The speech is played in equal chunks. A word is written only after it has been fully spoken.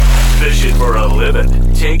for a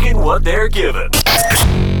living, taking what they're given.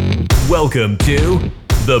 Welcome to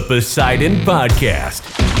the Poseidon Podcast,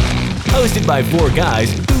 hosted by four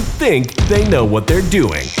guys who think they know what they're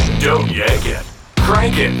doing. Don't yank it,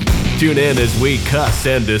 crank it. Tune in as we cuss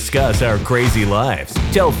and discuss our crazy lives,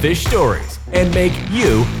 tell fish stories, and make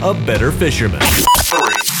you a better fisherman. 3,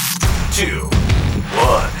 2,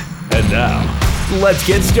 1. And now, let's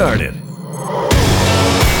get started.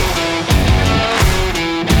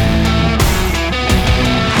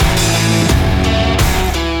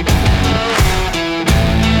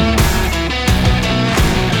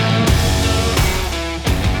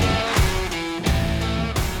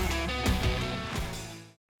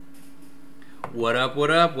 What up, what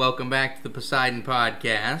up? Welcome back to the Poseidon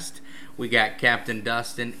Podcast. We got Captain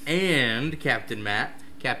Dustin and Captain Matt.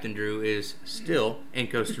 Captain Drew is still in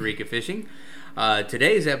Costa Rica fishing.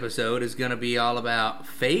 Today's episode is going to be all about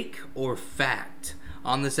fake or fact.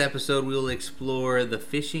 On this episode, we will explore the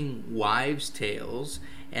fishing wives' tales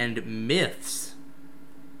and myths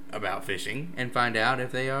about fishing and find out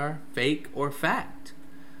if they are fake or fact.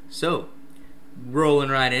 So, rolling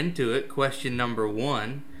right into it, question number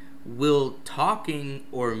 1. Will talking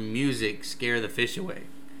or music scare the fish away?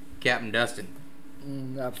 Captain Dustin.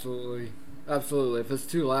 Absolutely. Absolutely. If it's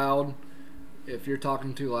too loud, if you're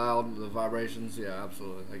talking too loud, the vibrations, yeah,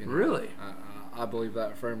 absolutely. Really? I believe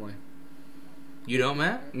that firmly. You don't,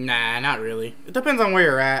 Matt? Nah, not really. It depends on where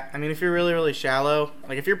you're at. I mean, if you're really, really shallow,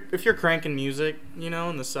 like if you're cranking music, you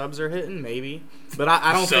know, and the subs are hitting, maybe. But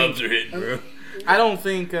I don't think subs are hitting, bro. I don't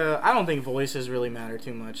think voices really matter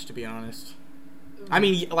too much, to be honest. I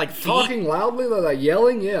mean, like talking loudly, like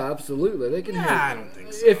yelling, yeah, absolutely. They can. Nah, I don't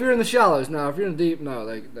think so. If you're in the shallows, now if you're in the deep, no,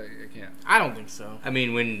 they can't. I don't think so. I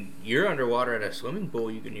mean, when you're underwater at a swimming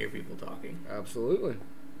pool, you can hear people talking. Absolutely.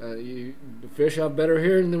 The fish have better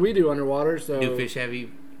hearing than we do underwater. So do fish have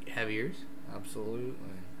ears? Absolutely.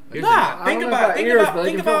 Nah, think about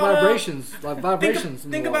vibrations, vibrations.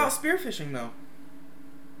 Think about spearfishing though.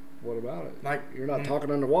 What about it? Like you're not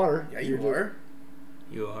talking underwater. Yeah, you are.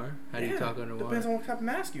 You are? How do you talk underwater? Depends on what type of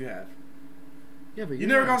mask you have. Yeah, but you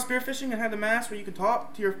never gone spearfishing and had the mask where you can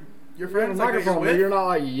talk to your friends like you're not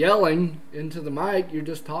like yelling into the mic. You're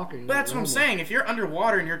just talking. But that's what I'm saying. If you're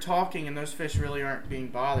underwater and you're talking and those fish really aren't being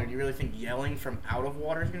bothered, you really think yelling from out of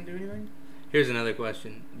water is going to do anything? Here's another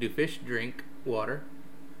question: do fish drink water?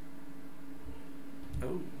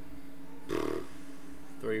 Oh.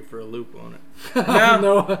 Throw you for a loop on it.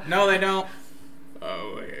 No, they don't.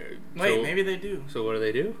 Oh, wait, maybe they do. So what do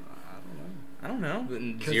they do? I don't know.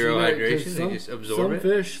 Zero hydration. They just absorb it.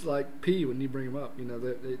 Some fish like pee when you bring them up. You know,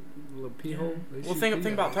 they little pee hole. Well, think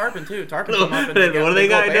about tarpon too. Tarpon come up and what do they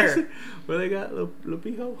got? What do they got? Little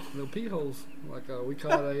pee hole. Little pee holes. Like we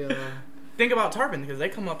call it a. Think about tarpon because they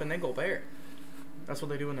come up and they go bare. That's what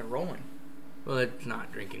they do when they're rolling. Well, it's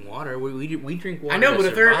not drinking water. We drink water. I know, but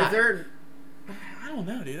if they're I don't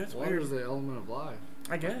know, dude. That's water weird. is the element of life.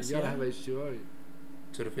 I guess. You gotta have H2O.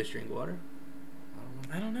 So do fish drink water?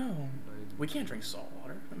 I don't know. We can't drink salt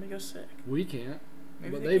water. That makes us sick. We can't.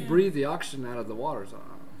 Maybe but they they breathe the oxygen out of the water. So,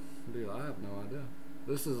 dude, I have no idea.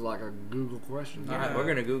 This is like a Google question. All right, we're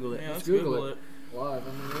gonna Google it. Yeah, let's Google it. Live.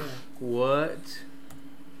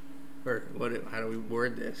 How do we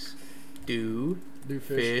word this? Do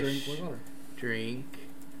fish drink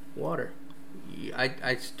water?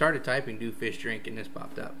 I started typing "do fish drink" and this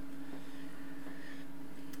popped up.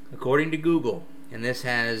 According to Google, and this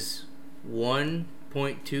has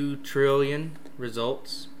 1.2 trillion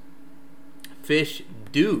results, fish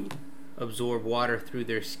do absorb water through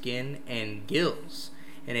their skin and gills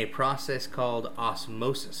in a process called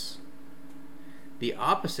osmosis. The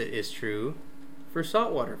opposite is true for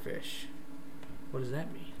saltwater fish. What does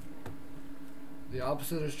that mean? The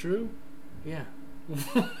opposite is true? Yeah.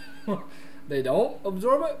 They don't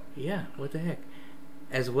absorb it? Yeah, what the heck?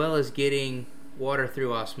 As well as getting water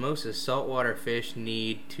through osmosis, saltwater fish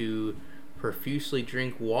need to profusely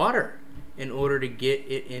drink water in order to get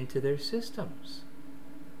it into their systems.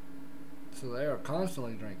 So they are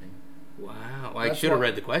constantly drinking. Wow. I should have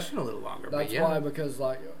read the question a little longer. That's why, because,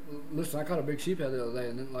 like, listen, I caught a big sheephead the other day,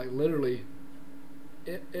 and then, like, literally,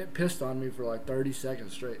 it pissed on me for, like, 30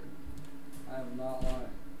 seconds straight. I am not lying.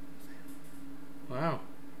 Wow.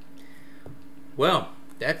 Well,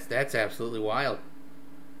 that's absolutely wild.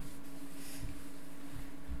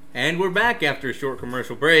 And we're back after a short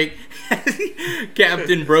commercial break.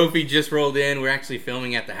 Captain Brophy just rolled in. We're actually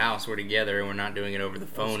filming at the house. We're together, and we're not doing it over the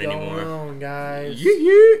phone anymore. What's going on, guys?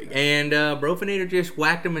 Yeah. And Brofinator just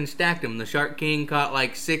whacked him and stacked him. The Shark King caught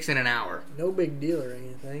like 6 in an hour. No big deal or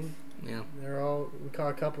anything. Yeah. We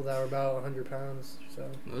caught a couple that were about 100 pounds. So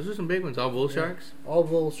Those are some big ones. All bull sharks? All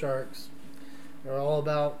bull sharks. They're all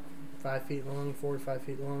about 5 feet long, 4 to 5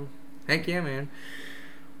 feet long. Heck yeah, man.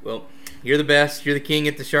 Well, you're the best. You're the king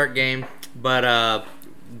at the shark game. But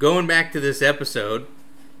going back to this episode,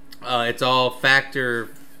 it's all fact or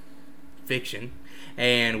fiction.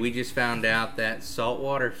 And we just found out that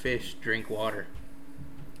saltwater fish drink water.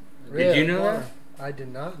 Did you know that? I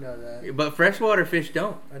did not know that. But freshwater fish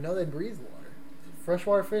don't. I know they breathe water.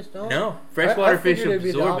 Freshwater fish don't? No. Freshwater fish I figured it'd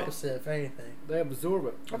be the absorb it. opposite, if anything. They absorb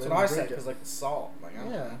it. That's They what I don't said, drink it. because like the salt. Like, I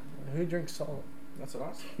don't Yeah. know. Who drinks salt? That's what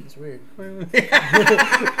I said. It's weird.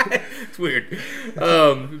 It's weird.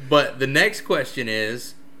 But the next question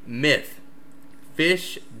is myth.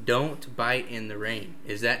 Fish don't bite in the rain.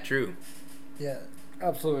 Is that true? Yeah.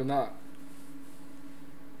 Absolutely not.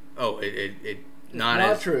 Oh, it Not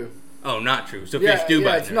as true. Oh, not true. So Yeah, fish do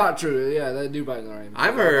bite. it's in the rain. not true. Yeah, they do bite in the rain.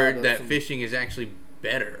 I've I heard know that some- fishing is actually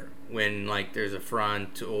better when like there's a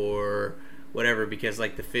front or whatever because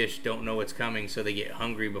like the fish don't know what's coming, so they get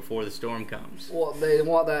hungry before the storm comes. Well, they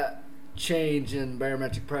want that change in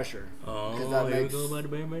barometric pressure. Oh, 'Cause that here we makes- go about the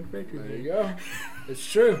barometric pressure. There you go.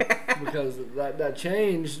 It's true because that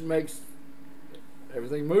change makes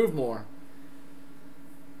everything move more.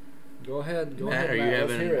 Go ahead. Go Matt, ahead. are you Matt,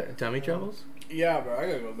 let's hear having it. tummy troubles? Yeah, bro, I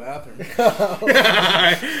gotta go to the bathroom.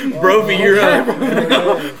 Brophy, you're up.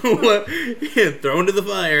 Okay. What? Yeah, thrown to the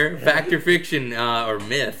fire. Fact or fiction, or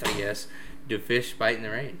myth, I guess. Do fish bite in the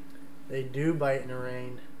rain? They do bite in the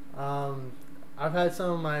rain. I've had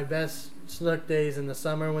some of my best snook days in the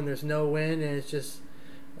summer when there's no wind and it's just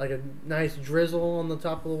like a nice drizzle on the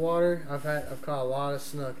top of the water. I've caught a lot of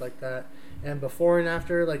snook like that. And before and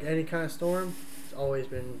after, like any kind of storm, it's always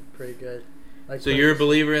been pretty good. Like So you're a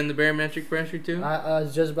believer in the barometric pressure too? I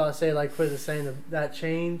was just about to say, like Quiz is saying, that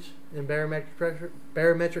change in barometric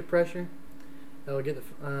pressure, it'll get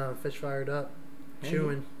the fish fired up,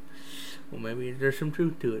 chewing. Well, maybe there's some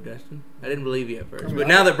truth to it, Dustin. I didn't believe you at first, but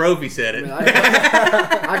now that Brophy said it,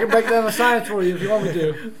 I can break down the science for you if you want me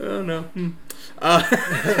to. oh no.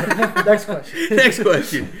 Next question. Next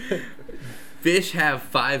question. Fish have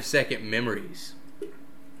 5-second memories.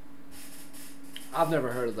 I've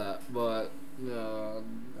never heard of that, but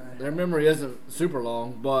their memory isn't super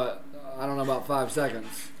long. But I don't know about 5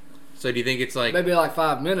 seconds. So do you think it's like? Maybe like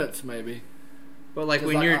 5 minutes, maybe. But like 'Cause,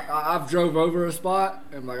 when like, you're. I've drove over a spot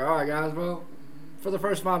and I'm like, all right, guys, well, for the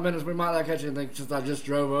first 5 minutes we might not catch anything since I just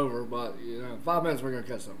drove over, but 5 minutes we're gonna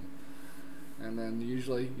catch something. And then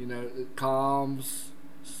usually, it calms,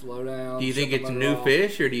 slow down. Do you think shut it's the new motor off.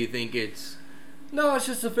 fish, or do you think it's? No, it's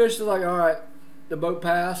just the fish that's like, all right, the boat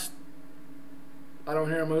passed. I don't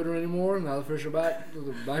hear a motor anymore. Now the fish are back to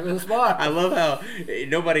the back of the spot. I love how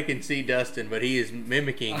nobody can see Dustin, but he is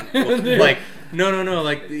mimicking. Like no,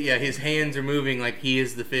 like his hands are moving like he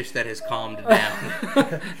is the fish that has calmed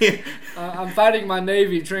down. I'm fighting my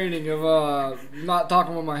Navy training of not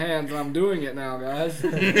talking with my hands, and I'm doing it now, guys.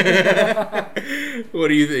 What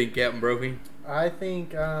do you think, Captain Brophy? I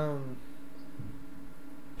think.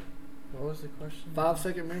 What was the question?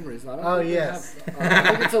 5-second memories. I don't Oh, think they yes. have-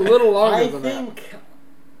 I think it's a little longer I than think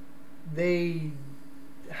they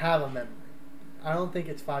have a memory. I don't think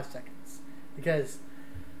it's 5 seconds because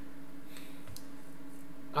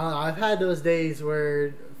I don't know, I've had those days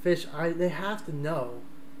where fish they have to know,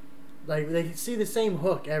 like they see the same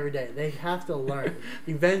hook every day. They have to learn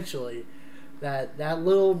eventually that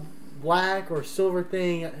little black or silver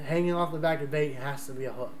thing hanging off the back of the bait has to be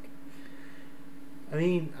a hook. I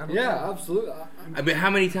mean, I don't Yeah, know. absolutely. I mean, how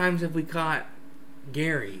many times have we caught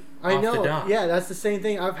Gary I off know. the dock? Yeah, that's the same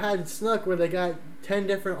thing. I've had snook where they got 10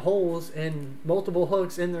 different holes and multiple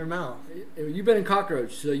hooks in their mouth. You've been in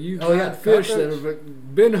cockroach, so you've Oh, had yeah, fish that cockroach.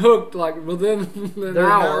 have been hooked like within an Their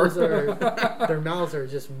hour. their mouths are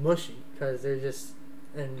just mushy because they're just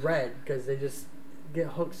and red because they just get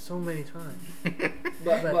hooked so many times.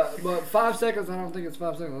 But 5 seconds, I don't think it's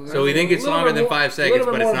 5 seconds. So we think it's A little longer bit than more- 5 a seconds,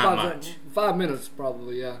 little bit but it's more than not 5 much. seconds. 5 minutes,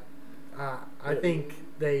 probably, yeah. I think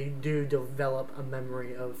they do develop a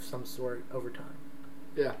memory of some sort over time.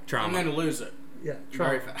 Yeah. I'm Trauma. going to lose it Yeah,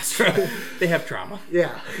 very try. fast. They have trauma.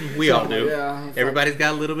 Yeah, We all do. Yeah. it's Everybody's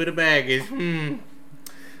got a little bit of baggage.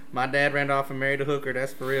 My dad ran off and married a hooker.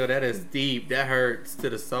 That's for real. That is deep. That hurts to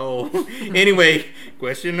the soul. Anyway,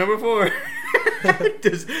 question number 4.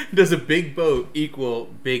 Does a big boat equal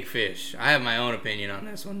big fish? I have my own opinion on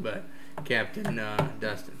this one, but Captain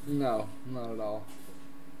Dustin, No, not at all.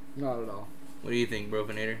 Not at all. what do you think,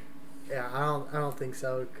 Brofinator? yeah. I don't think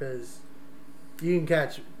so because you can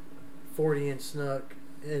catch 40-inch snook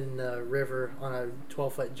in the river on a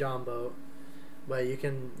 12-foot john boat, but you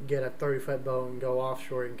can get a 30-foot boat and go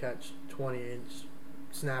offshore and catch 20-inch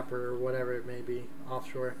snapper or whatever it may be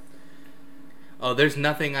offshore. Oh, there's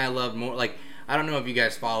nothing I love more. Like, I don't know if you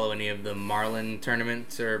guys follow any of the marlin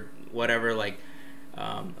tournaments or whatever. Like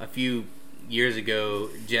a few years ago,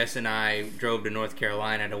 Jess and I drove to North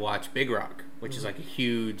Carolina to watch Big Rock, which is like a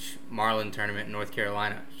huge marlin tournament in North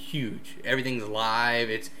Carolina. Huge. Everything's live.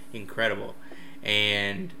 It's incredible.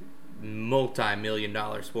 And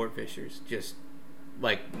multi-million-dollar sport fishers, just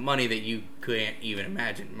like money that you couldn't even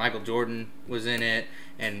imagine. Michael Jordan was in it,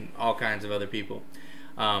 and all kinds of other people.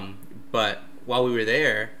 But while we were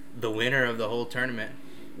there, the winner of the whole tournament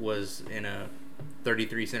was in a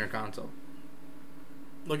 33 center console.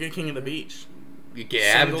 Look at King of the Beach.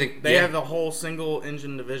 Yeah, They have the whole single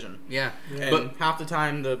engine division. Yeah, And but half the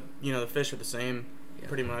time the fish are the same,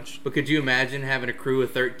 pretty much. But could you imagine having a crew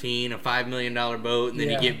of 13, a $5 million boat, and then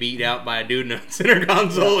Yeah. you get beat out by a dude in a center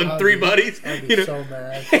console and three buddies? I'd be so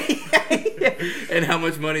mad. And how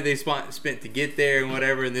much money they spent to get there and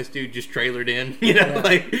whatever, and this dude just trailered in. Yeah.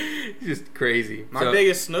 Like, just crazy. My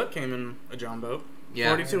biggest snook came in a John boat. Yeah.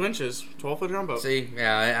 42 inches, 12-foot John boat. See,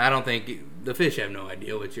 yeah, I don't think the fish have no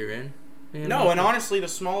idea what you're in. You know? No, and honestly, the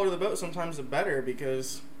smaller the boat, sometimes the better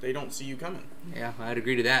because they don't see you coming. Yeah, I'd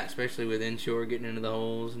agree to that, especially with inshore getting into the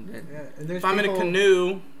holes. And Yeah, and there's If I'm in a people-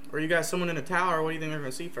 canoe or you got someone in a tower, what do you think they're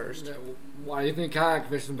going to see first? Yeah, why do you think kayak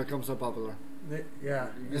fishing become so popular? Yeah, You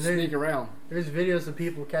and just there- sneak around. there's videos of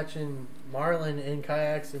people catching marlin in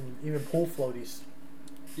kayaks and even pool floaties.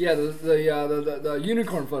 Yeah, the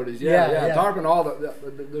unicorn floaties. Yeah, Yeah, yeah. tarpon. All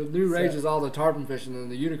the new rage So- is all the tarpon fishing and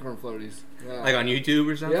the unicorn floaties. Yeah. like on YouTube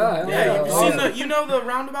or something? Yeah, Yeah, Oh, you've yeah. seen the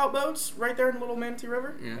roundabout boats right there in Little Manatee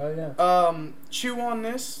River? Yeah. Oh yeah. Chew on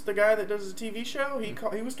This, the guy that does the TV show,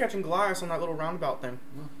 he was catching Goliath on that little roundabout thing.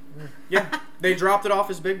 Yeah, they dropped it off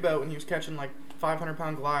his big boat and he was catching like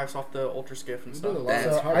 500-pound Goliaths off the ultra skiff and We did a stuff. lot of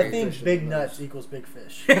So I target think fishing big in nuts those. equals big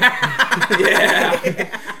fish. Yeah.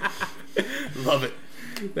 Love it.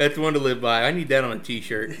 That's one to live by. I need that on a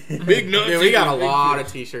t-shirt. Big nuts. Yeah, we got a equals big lot fish.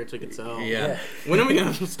 of t-shirts we could sell. Yeah. When are we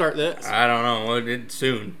going to start this? I don't know. Well,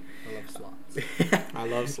 soon. I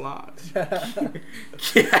love slots. I love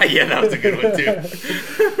slots. Yeah, that was a good one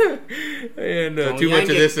too. And Don't too much yank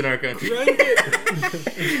of it. this in our country. Crank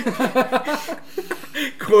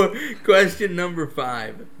it. Question number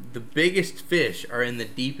 5. The biggest fish are in the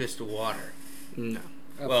deepest water. No.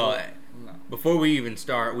 Well, Absolutely. No. before we even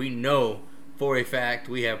start, we know for a fact,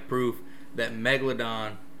 we have proof that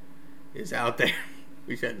Megalodon is out there.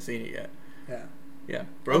 We just hadn't seen it yet. Yeah. Yeah,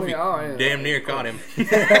 Brophy yeah, damn near of caught him.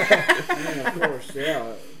 I mean, of course,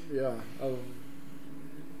 yeah.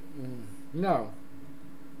 No.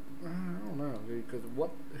 I don't know, because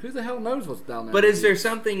who the hell knows what's down there? But is there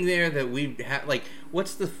something there that we have, like,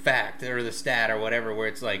 what's the fact or the stat or whatever where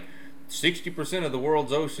it's like 60% of the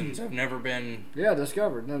world's oceans have never been, Yeah,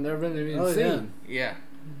 discovered. And never been even Oh, seen. yeah.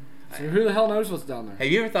 So who the hell knows what's down there? Have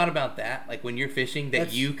you ever thought about that? Like when you're fishing, that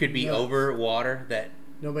That's you could be nuts. over water that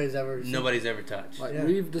Nobody's ever. nobody's ever touched. Like Yeah.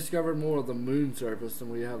 we've discovered more of the moon surface than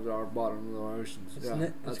we have at our bottom of our oceans. It's Yeah,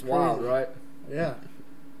 it's that's crazy. wild, right? Yeah.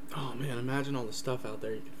 Oh man, imagine all the stuff out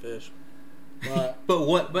there you could fish.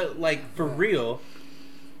 But But like for real,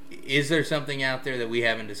 is there something out there that we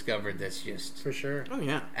haven't discovered that's just For sure. Oh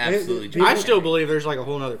yeah. absolutely People- I still believe there's like a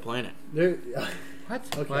whole other planet. There. what?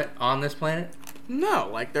 Okay. what on this planet? No,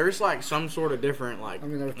 like there's like some sort of different like I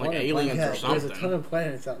mean, there's like plenty of aliens Yeah, or there's something. a ton of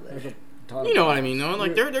planets out there. There's a ton You of know what I mean though?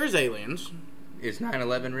 Like there's aliens. Is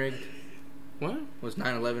 9/11 rigged? What? Was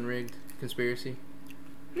 9/11 rigged? Conspiracy?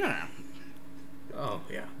 Yeah. Oh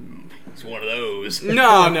yeah, it's one of those.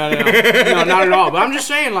 No, no, not at all. But I'm just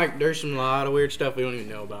saying, like, there's some lot of weird stuff we don't even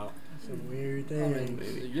know about. Some weird I mean,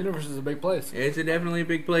 things. the universe is a big place. It's definitely a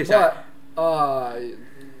big place. But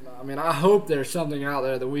I mean, I hope there's something out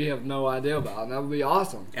there that we have no idea about, and that would be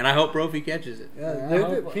awesome. And I hope Brophy catches it. Yeah, Yeah, I they're-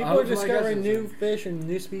 hope- I people hope are discovering somebody new catches fish and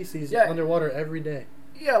new species Yeah. underwater every day.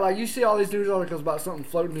 Yeah, like you see all these news articles about something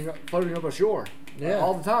floating up ashore. Yeah.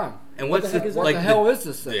 All the time. And What what's the heck is that? What like the hell is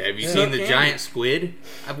this thing? have you Yeah. seen the Yeah. giant squid?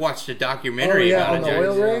 I've watched a documentary Oh, yeah, about on a the giant.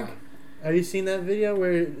 oil Yeah. rig. Have you seen that video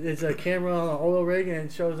where it's a camera on an oil rig and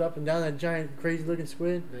it shows up and down that giant crazy looking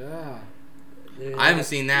squid? Yeah. Dude, I haven't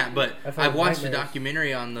seen that, but I've had I've watched a nightmares.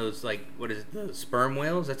 documentary on those, like, what is it, the sperm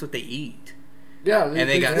whales? That's what they eat. Yeah. And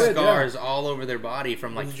they these got squid, scars all over their body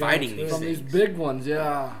from, like, These giant fighting these from things. these big ones.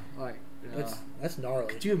 Yeah. Like. Yeah. That's gnarly.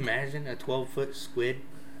 Could you imagine a 12-foot squid?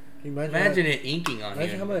 Can you Imagine it inking on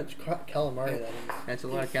Imagine you. how much calamari that is. That's a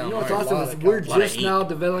lot of You know what's calamari. awesome lot is of we're cal- lot of just ink. now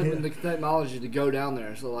developing Yeah. the technology to go down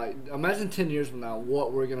there. So like, imagine 10 years from now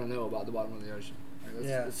what we're gonna know about the bottom of the ocean. Like,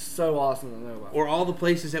 Yeah. it's so awesome to know about. Or all the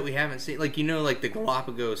places that we haven't seen. Like, you know, like the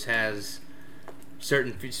Galapagos has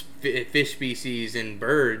certain fish species and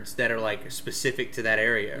birds that are like specific to that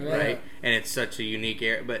area, right? And it's such a unique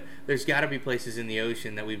area. But there's got to be places in the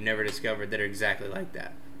ocean that we've never discovered that are exactly like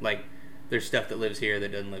that. Like there's stuff that lives here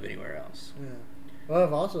that doesn't live anywhere else. Yeah. What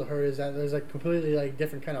I've also heard is that there's like completely like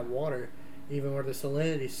different kind of water, even where the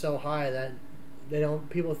salinity is so high that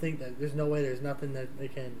people think that there's no way there's nothing that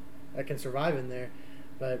can survive in there,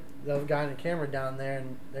 but they've gotten a camera down there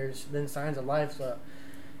and there's been signs of life. So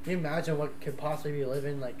can you imagine what could possibly be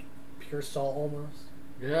living like pure salt almost?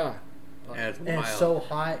 Yeah. That's And wild. it's so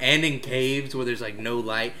hot. And in caves where there's like no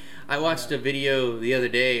light. I watched a video the other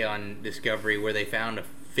day on Discovery where they found a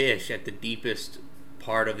fish at the deepest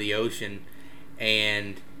part of the ocean,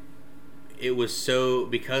 and it was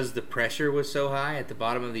because the pressure was so high at the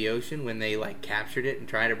bottom of the ocean when they like captured it and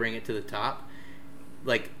tried to bring it to the top,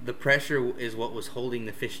 like the pressure is what was holding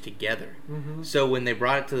the fish together. Mm-hmm. So when they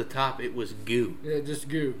brought it to the top, it was goo. Yeah, just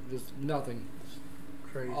goo. Just nothing.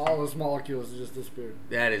 Crazy. All those molecules just disappeared.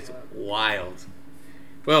 That is wild.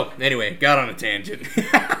 Well, anyway, got on a tangent.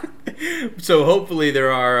 So hopefully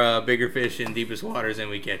there are bigger fish in deepest waters and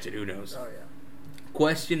we catch it. Who knows? Oh yeah.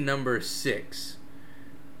 Question number 6.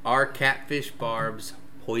 Are catfish barbs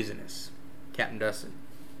poisonous? Captain Dustin.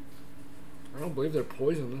 I don't believe they're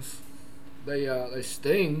poisonous. They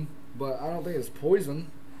sting, but I don't think it's poison.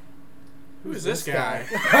 Who is this guy?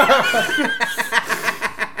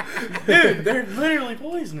 Dude, they're literally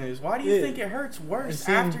poisonous. Why do you think it hurts worse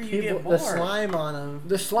after you get the barbed? slime on them.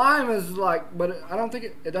 The slime is like, but I don't think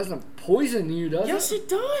it doesn't poison you, does Yes, it? it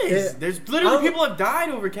does. There's literally people have died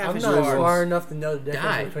over I'm catfish not barbs. smart enough to know the difference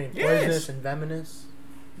Die. between Yes. poisonous and venomous.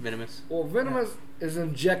 Venomous. Well, venomous is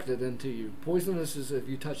injected into you. Poisonous is if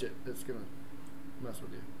you touch it, it's gonna mess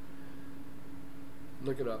with you.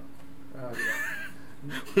 Look it up.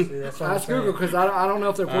 See, that's what I'm Ask saying. Google because I don't know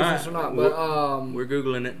if they're poisonous or not, but We're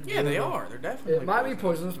Googling it. Yeah, they are. They're definitely. it might be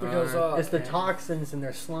poisonous because It's the toxins in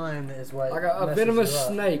their slime that is what like a messes venomous you up.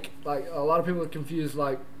 snake. Like a lot of people confuse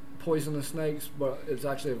like poisonous snakes, but it's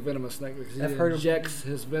actually a venomous snake because he I've heard of- injects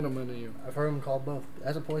his venom into you. I've heard them called both.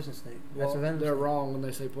 That's a poison snake. That's Well, a venom they're snake. wrong when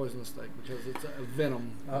they say poisonous snake because it's a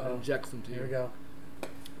venom that Uh-oh. injects into you. Here we go.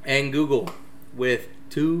 And Google, with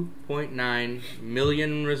 2.9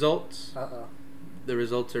 million results, Uh-oh. the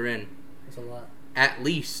results are in. That's a lot. At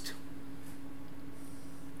least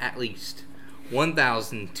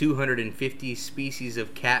 1,250 species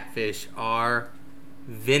of catfish are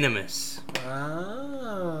venomous.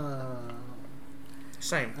 Ah.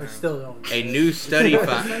 Same I thing. still don't. A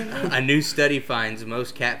new study finds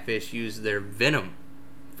most catfish use their venom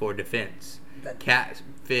for defense.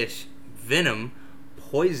 Catfish venom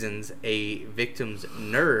poisons a victim's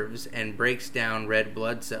nerves and breaks down red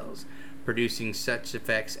blood cells, producing such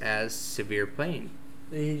effects as severe pain.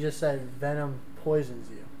 He just said venom poisons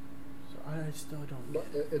you. So I still don't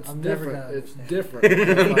But get it. it's I'm never different. gonna It's understand.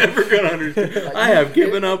 different. I'm never gonna understand. I have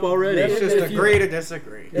given up already. Let's just if you- agree to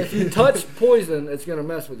disagree. If you touch poison, it's gonna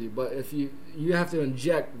mess with you. But if you have to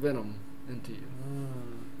inject venom into you.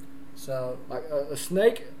 So Like a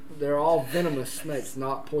snake, they're all venomous snakes,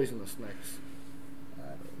 not poisonous snakes. I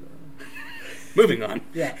don't know. Moving on.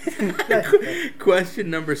 Yeah. Question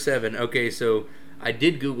number 7. Okay, so I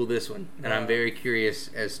did Google this one, and I'm very curious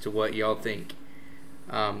as to what y'all think.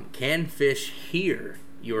 Can fish hear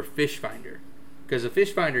your fish finder? Because a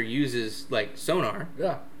fish finder uses like sonar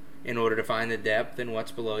Yeah. in order to find the depth and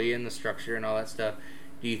what's below you and the structure and all that stuff.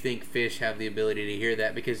 Do you think fish have the ability to hear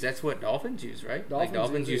that? Because that's what dolphins use, right? Dolphins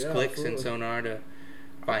Dolphins use use it, yeah, clicks and absolutely. sonar to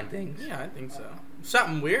find things. Yeah, I think so.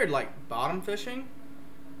 Something weird like bottom fishing.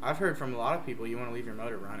 I've heard from a lot of people you want to leave your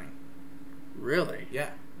motor running. Really? Yeah.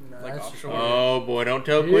 No, Like that's offshore. Oh boy, don't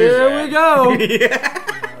tell Quiz Here that. we go. Yeah.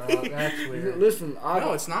 No, that's weird. Listen,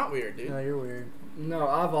 No, it's not weird, dude. No, you're weird. No,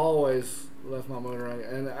 I've always left my motor running,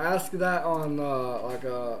 and ask that on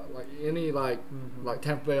like any like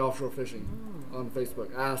Tampa Bay offshore fishing on Facebook.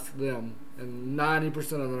 Ask them, and 90% of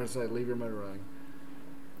them are gonna say leave your motor running.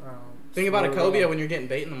 Think about a Slow cobia down. when you're getting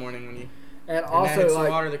bait in the morning when you And and that also hits the like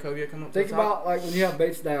water, the cobia come up. think to the top. about like when you have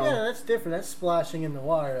baits down. Yeah, that's different. That's splashing in the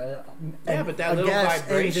water. Yeah, And but that a little gas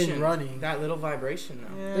vibration, engine running. that little vibration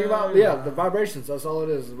though. Think about the vibrations. That's all it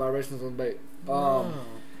is. The vibrations on the bait.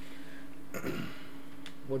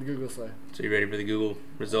 What did Google say? So you ready for the Google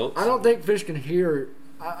results? I don't think fish can hear.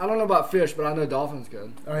 I don't know about fish, but I know dolphins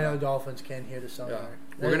can. Oh, yeah, dolphins can hear the sonar.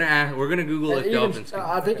 Yeah. We're gonna Google And if even, dolphins can.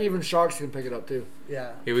 I think even sharks can pick it up too.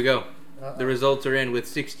 Yeah. Here we go. Uh-oh. The results are in with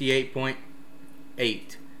 68.8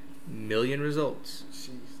 million results.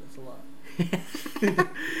 Jeez, that's a lot.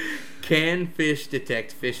 Can fish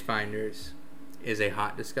detect fish finders is a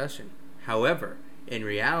hot discussion. However, in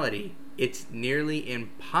reality, it's nearly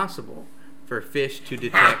impossible for fish to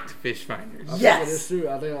detect fish finders. I Yes! think it is true.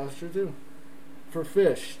 I think that's true too. For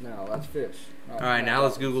fish, now that's fish. All right, now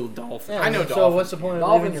let's Google dolphin. Yeah, I know So dolphins what's the point of leaving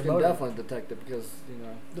Dolphins your can boat? definitely detect it because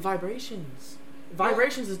The vibrations.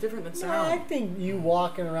 Vibrations is different than No, I sound. think you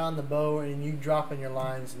walking around the boat and you dropping your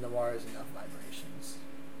lines in the water is enough vibrations.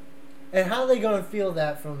 And how are they going to feel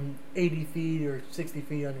that from 80 feet or 60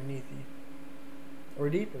 feet underneath you? Or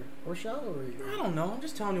deeper? Or shallower I even? don't know. I'm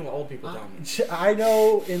just telling you what old people tell me. I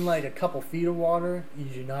know in like a couple feet of water, you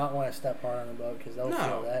do not want to step hard on the boat because they'll No.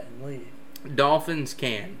 feel that and leave. Dolphins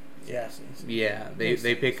can. Yes. Yeah, they Makes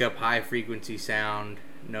pick sense. up high frequency sound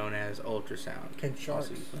known as ultrasound. Can sharks?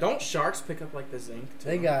 Don't sharks pick up like the zinc too?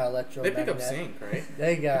 They got They electromagnetic. pick up zinc, right?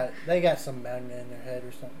 They got some magnet in their head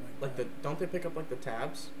or something Like don't they pick up like the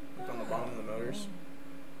tabs, like on the bottom of the motors?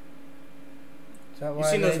 Is that You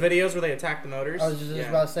why seen those they- videos where they attack the motors? I was just yeah.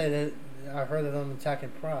 about to say that I've heard of them attacking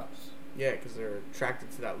props. Yeah, because they're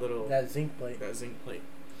attracted to that little That zinc plate. that zinc plate.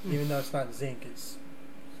 Even though it's not zinc, it's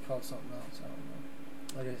called something else. I don't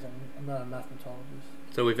know. Like I said, I'm not a mathematologist.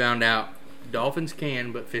 So we found out dolphins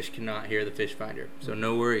can, but fish cannot hear the fish finder. So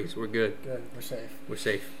no worries, we're good. Good, we're safe. We're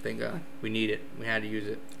safe, thank God. We need it. We had to use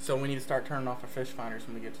it. So we need to start turning off our fish finders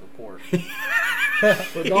when we get to the port.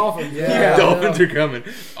 for dolphins, Yeah. Dolphins are coming.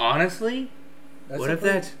 Honestly, That's what a if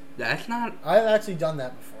pretty- that's not? I've actually done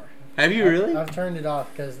that before. Have you really? I've turned it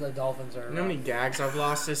off because the dolphins are. You know how many gags I've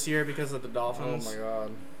lost this year because of the Oh dolphins? my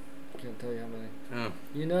god, can't tell you how many. Oh.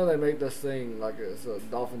 You know they make this thing like it's a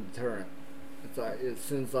dolphin deterrent. It's like it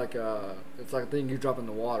sends like a thing you drop in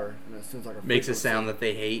the water and it sends like a Makes a frequency. sound that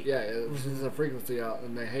they hate. Yeah, it sends a frequency out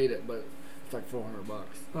and they hate it, but it's like $400.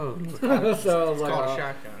 Oh. So I was It's like, called a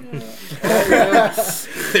shotgun.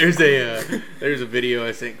 There's a video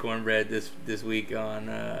I sent Cornbread this week on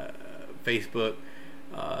Facebook.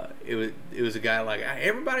 It was a guy like,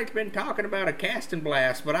 everybody's been talking about a casting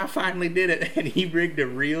blast, but I finally did it, and he rigged a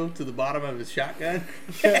reel to the bottom of his shotgun.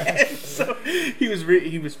 So he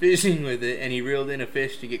was fishing with it, and he reeled in a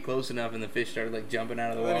fish to get close enough, and the fish started like jumping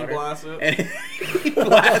out of the Then he water. blasts it. And he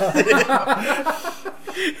blasted it.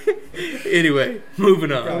 Anyway,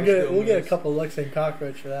 moving on. We'll get a couple looks in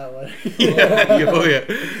cockroach for that one. Yeah.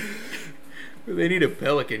 They need a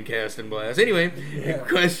pelican casting blast. Anyway, Yeah.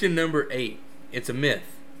 question number 8. It's a myth.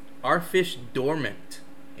 Are fish dormant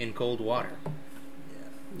in cold water?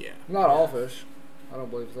 Yeah. not all fish. I don't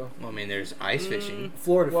believe so. Well, I mean, there's ice fishing.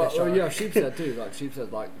 Florida Well, fish are. yeah, sheepshead too. Like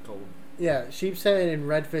sheepshead like the cold. Yeah, sheepshead and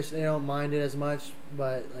redfish, they don't mind it as much,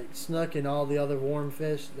 but like snook and all the other warm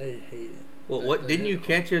fish, they hate it. Well, what didn't you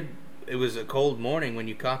catch it? It was a cold morning when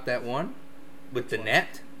you caught that one with the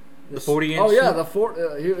net, the 40-inch. Oh yeah,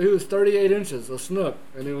 he was 38 inches of snook,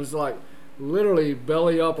 and it was like literally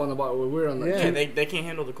belly up on the bottom. We were on the Yeah. Yeah, they can't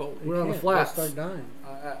handle the cold. we're on the Can't, flats. they'll start dying.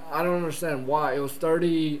 I don't understand why. It was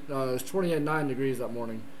 28.9 degrees that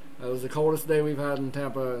morning. It was the coldest day we've had in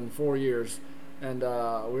Tampa in 4 years, and we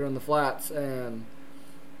were on the flats and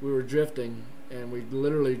we were drifting, and we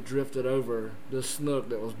literally drifted over this snook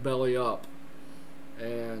that was belly up,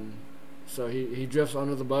 and so he drifts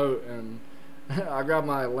under the boat, and I grab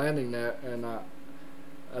my landing net, and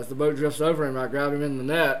as the boat drifts over him, I grab him in the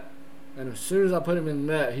net, and as soon as I put him in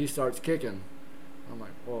the net, he starts kicking. I'm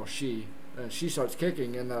like, well, and she starts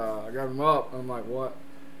kicking, and I grab him up. I'm like, what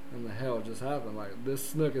in the hell just happened? Like, this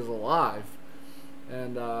snook is alive.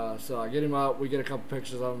 And so I get him up. We get a couple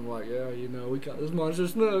pictures of him. Like, yeah, we caught this monster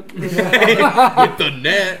snook with the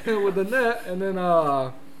net. with the net. And then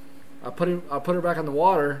I put her back in the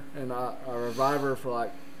water, and I revive her for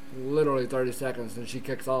like literally 30 seconds, and she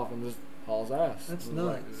kicks off and just hauls ass. That's It was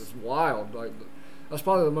like, nuts. it's wild. Like, that's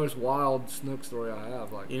probably the most wild snook story I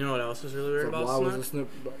have. Like, You know what else is really weird it's like, about why was snook?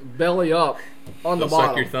 the snook belly up on the They'll suck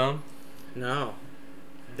bottom? your thumb. No.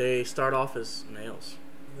 They start off as males.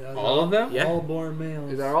 Yeah, All of them? Yeah. All born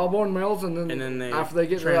males. They're all born males, and And then they after they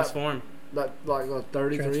get to transform. that like the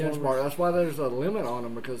 33 inch Transformers. mark, that's why there's a limit on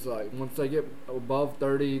them, because like once they get above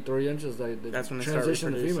 33 inches, they That's when they start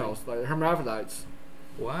transition to reproducing. females, like hermaphrodites.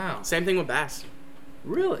 Wow. Same thing with bass.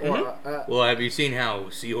 Really? Or, Well, have you seen how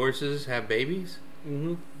seahorses have babies?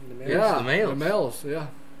 Mm-hmm. yeah, the males. The males, yeah.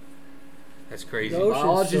 That's crazy. Those- Ocean's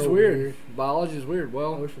Biology's so weird. weird. Biology's weird.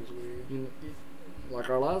 Well, Ocean's weird. like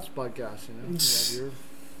our last podcast, you know.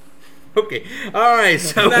 Okay. All right.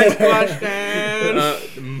 So Next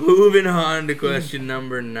question. moving on to question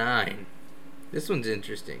number 9. This one's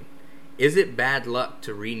interesting. Is it bad luck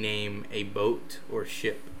to rename a boat or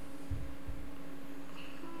ship?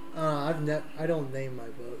 I don't name my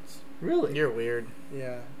boats. Really? You're weird.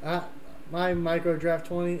 Yeah, my micro draft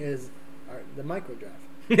 20 is the micro draft.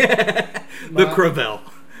 The My- Crevel.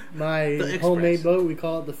 My The Express. homemade boat, we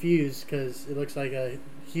call it the Fuse because it looks like a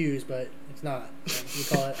Hughes, but It's not. We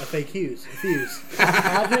call it a fake fuse. A fuse.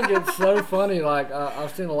 I think it's so funny. Like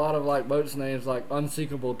I've seen a lot of like boats names like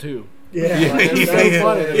Unsinkable 2. Yeah. Like, it's so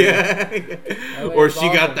funny. To me. Yeah. Or it's she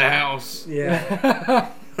got awesome. the house. Yeah.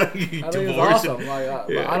 I think it's Divorce. awesome. Like,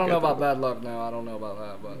 Yeah, I don't know got about Bad Luck now. I don't know about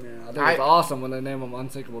that, but Yeah. I think it's awesome when they name them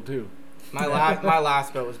Unsinkable 2. My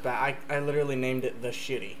last boat was bad. I literally named it the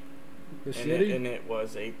Shitty. The And shitty? and it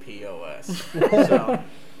was a POS. So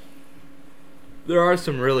There are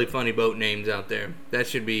some really funny boat names out there. That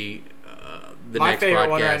should be the My next favorite podcast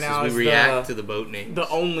one right now as is we react to the boat names. the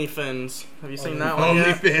OnlyFins. Have you seen that one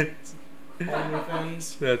yet? OnlyFans.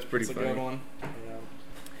 OnlyFins. That's pretty It's a funny. good one.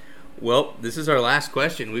 Well, this is our last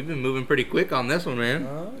question. We've been moving pretty quick on this one, man.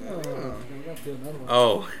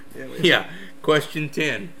 Oh, yeah. Question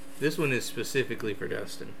 10. This one is specifically for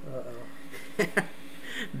Dustin. Uh-oh.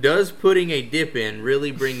 Does putting a dip in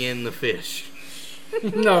really bring in the fish?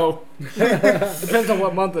 No. Depends on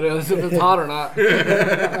what month it is, if it's hot or not.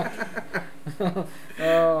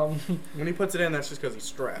 When he puts it in, that's just because he's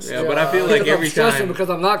stressed. Yeah, but I feel like every I'm stressing time because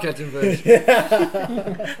I'm not catching fish.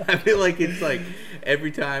 I feel like it's like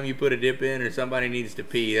every time you put a dip in or somebody needs to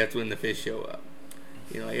pee, that's when the fish show up.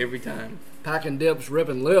 You know, like every time. Packing dips,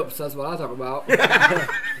 ripping lips, that's what I talk about.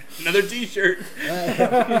 Another T-shirt.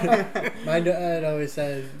 My dad always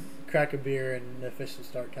said, crack a beer and the fish will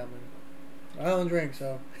start coming. I don't drink,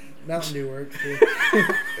 so Mountain Dew works too.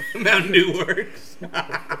 Mountain Dew works.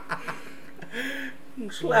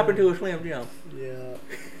 Slap into a slam jump.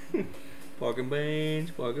 Yeah. Parking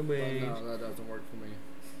beans, parking But beans. no, that doesn't work for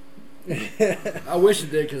me. I wish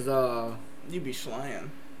it did, because You'd be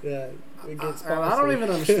slaying. Yeah. It gets I don't even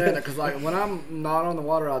understand it, because like, when I'm not on the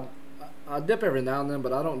water, I dip every now and then,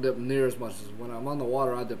 but I don't dip near as much as when I'm on the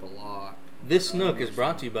water. I dip a lot. This snook is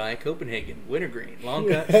brought to you by Copenhagen Wintergreen Long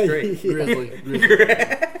Cut Straight. Grizzly.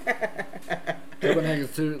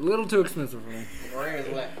 Copenhagen's a little too expensive for me.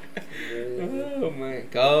 Oh man,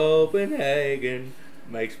 Copenhagen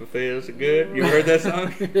makes me feel so good. You ever heard that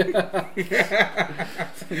song?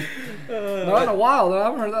 Not in a while, though. I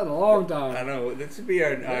haven't heard that in a long time. I know. This would be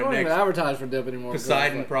our They don't even next advertise for dip anymore.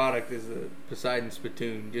 Poseidon product is the Poseidon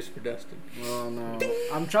spittoon just for Dustin. Oh no,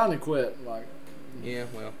 I'm trying to quit. Like, Yeah,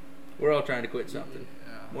 well, we're all trying to quit something.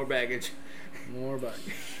 More baggage. more back.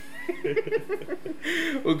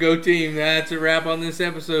 Well, go team. That's a wrap on this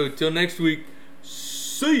episode. Till next week.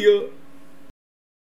 See ya.